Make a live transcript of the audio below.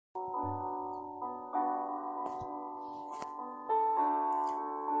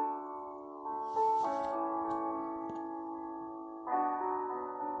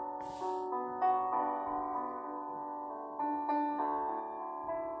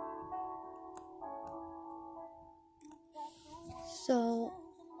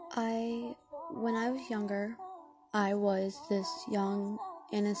younger, I was this young,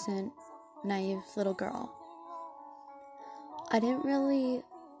 innocent, naive little girl. I didn't really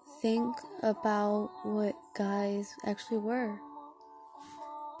think about what guys actually were.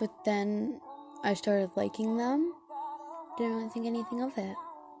 But then I started liking them. Didn't really think anything of it.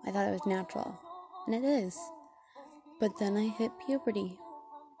 I thought it was natural. And it is. But then I hit puberty.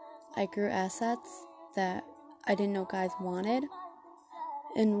 I grew assets that I didn't know guys wanted.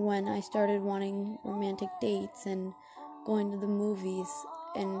 And when I started wanting romantic dates and going to the movies,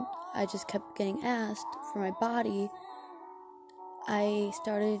 and I just kept getting asked for my body, I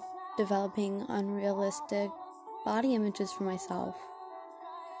started developing unrealistic body images for myself.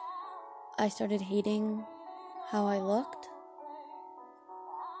 I started hating how I looked,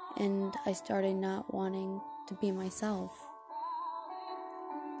 and I started not wanting to be myself.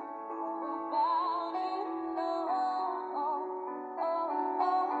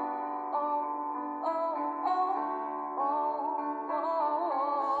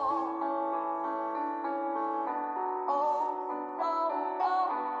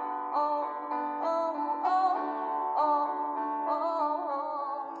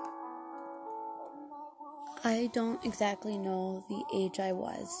 I don't exactly know the age I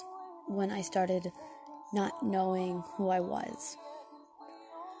was when I started not knowing who I was.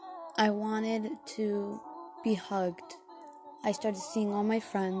 I wanted to be hugged. I started seeing all my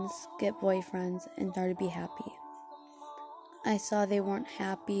friends get boyfriends and started to be happy. I saw they weren't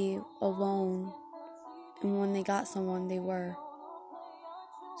happy alone, and when they got someone, they were.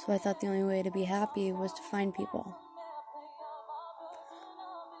 So I thought the only way to be happy was to find people.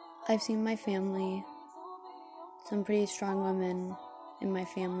 I've seen my family, some pretty strong women in my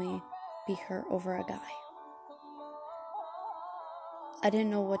family, be hurt over a guy. I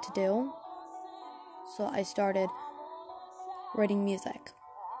didn't know what to do, so I started writing music.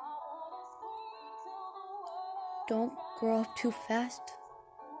 Don't grow up too fast.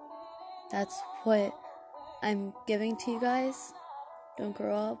 That's what I'm giving to you guys. Don't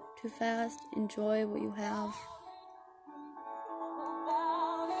grow up too fast. Enjoy what you have.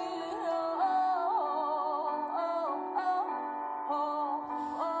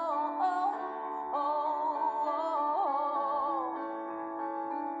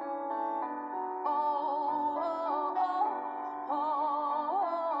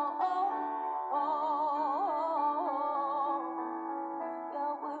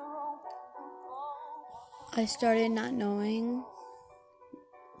 I started not knowing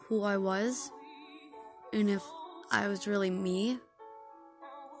who I was and if I was really me.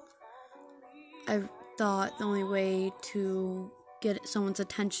 I thought the only way to get someone's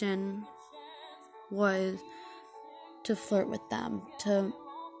attention was to flirt with them, to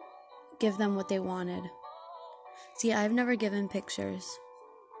give them what they wanted. See, I've never given pictures.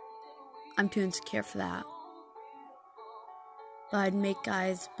 I'm too insecure for that. But I'd make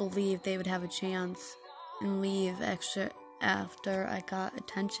guys believe they would have a chance and leave extra after I got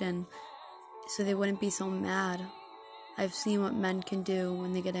attention so they wouldn't be so mad. I've seen what men can do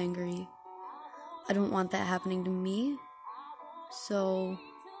when they get angry. I don't want that happening to me, so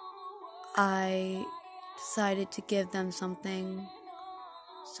I decided to give them something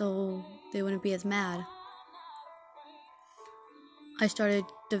so they wouldn't be as mad. I started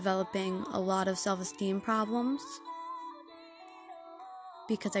developing a lot of self-esteem problems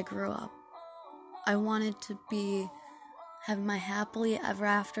because I grew up. I wanted to have my happily ever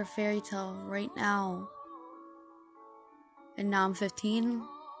after fairy tale right now. And now I'm 15,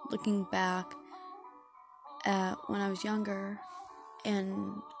 looking back at when I was younger,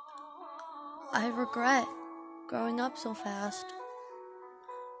 and I regret growing up so fast.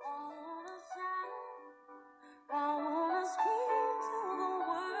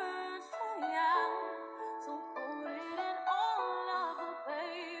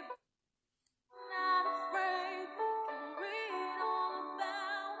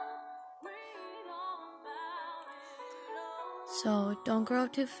 So don't grow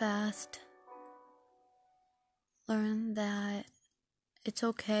up too fast. Learn that it's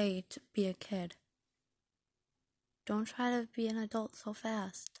okay to be a kid. Don't try to be an adult so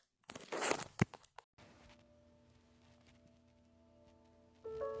fast.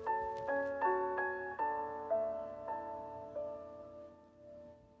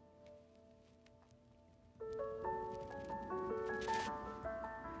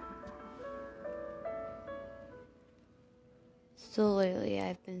 So lately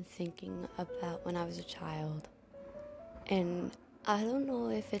I've been thinking about when I was a child, and I don't know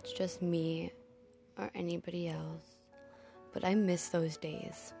if it's just me or anybody else, but I miss those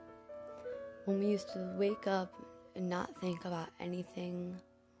days when we used to wake up and not think about anything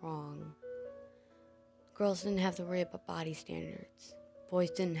wrong. Girls didn't have to worry about body standards.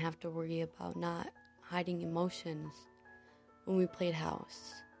 Boys didn't have to worry about not hiding emotions when we played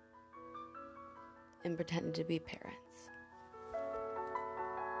house and pretended to be parents.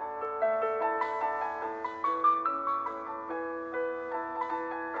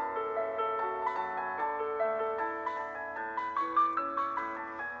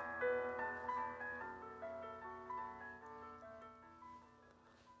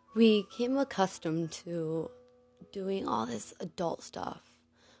 We became accustomed to doing all this adult stuff.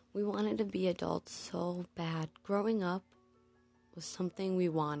 We wanted to be adults so bad. Growing up was something we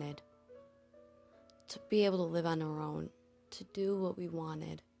wanted. To be able to live on our own. To do what we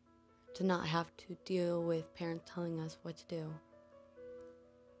wanted. To not have to deal with parents telling us what to do.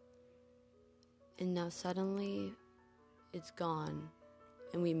 And now suddenly it's gone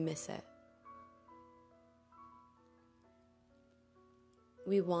and we miss it.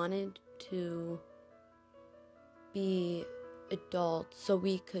 We wanted to be adults so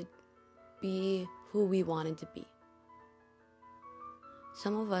we could be who we wanted to be.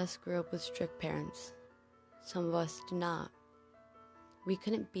 Some of us grew up with strict parents. Some of us did not. We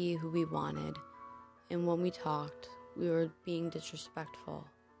couldn't be who we wanted, and when we talked, we were being disrespectful,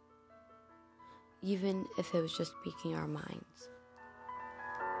 even if it was just speaking our minds.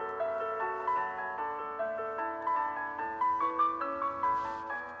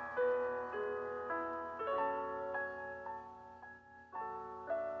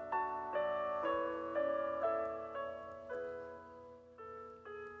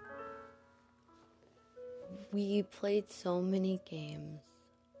 We played so many games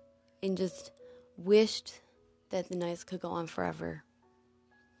and just wished that the nights could go on forever.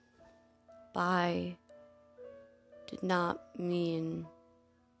 Bye did not mean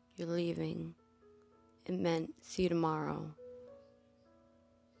you're leaving. It meant see you tomorrow.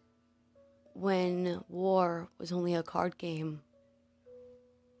 When war was only a card game.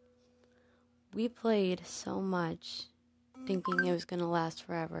 We played so much thinking it was going to last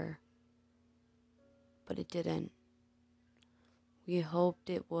forever. But it didn't. We hoped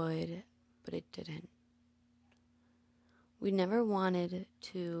it would, but it didn't. We never wanted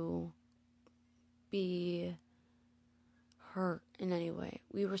to be hurt in any way.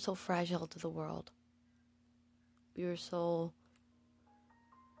 We were so fragile to the world. We were so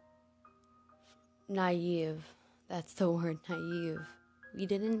naive. That's the word, naive. We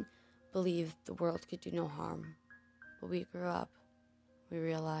didn't believe the world could do no harm. But we grew up. We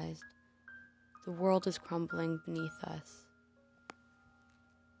realized the world is crumbling beneath us.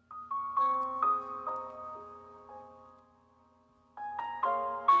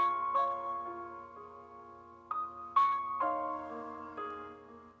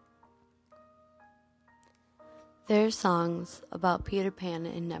 There are songs about Peter Pan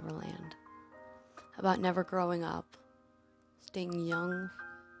in Neverland, about never growing up, staying young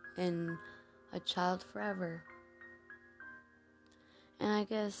and a child forever. And I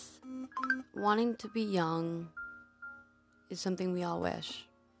guess wanting to be young is something we all wish.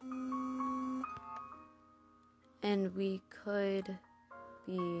 And we could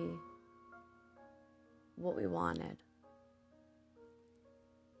be what we wanted.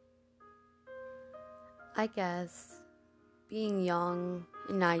 I guess being young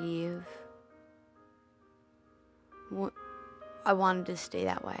and naive, I wanted to stay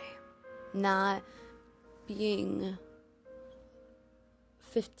that way. Not being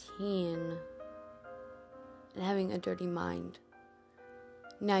 15 and having a dirty mind.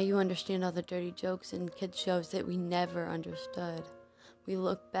 Now you understand all the dirty jokes and kids shows that we never understood. We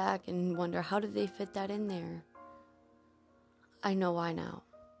look back and wonder, how did they fit that in there? I know why now.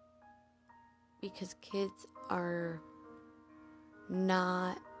 Because kids are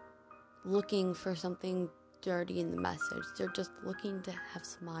not looking for something dirty in the message. They're just looking to have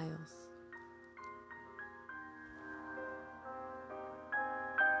smiles.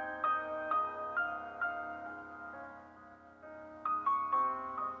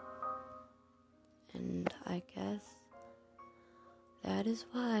 And I guess that is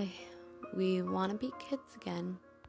why we want to be kids again.